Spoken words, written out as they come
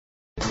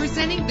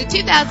Presenting the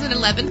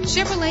 2011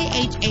 Chevrolet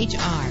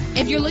HHR.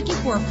 If you're looking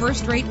for a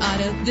first-rate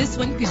auto, this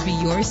one could be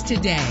yours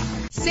today.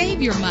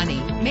 Save your money.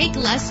 Make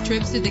less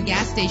trips to the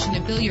gas station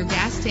to fill your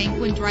gas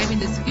tank when driving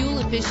this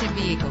fuel-efficient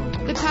vehicle.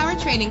 The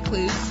powertrain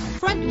includes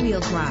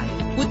front-wheel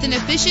drive with an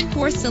efficient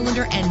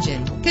 4-cylinder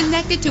engine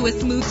connected to a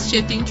smooth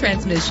shifting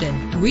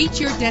transmission. Reach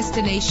your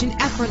destination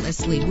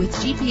effortlessly with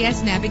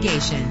GPS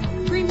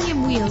navigation.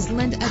 Premium wheels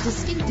lend a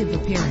distinctive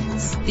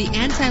appearance. The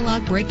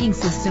anti-lock braking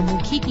system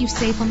will keep you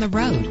safe on the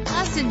road.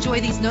 Plus,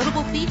 enjoy these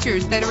notable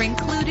features that are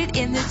included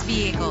in this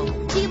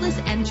vehicle: keyless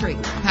entry,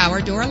 power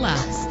door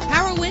locks,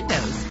 power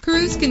windows,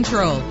 cruise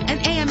control,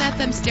 an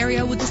AM/FM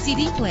stereo with a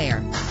CD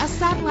player, a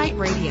satellite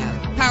radio,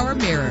 power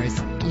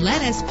mirrors.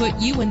 Let us put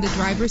you in the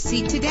driver's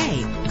seat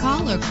today.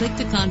 Call or click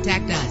to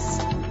contact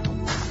us.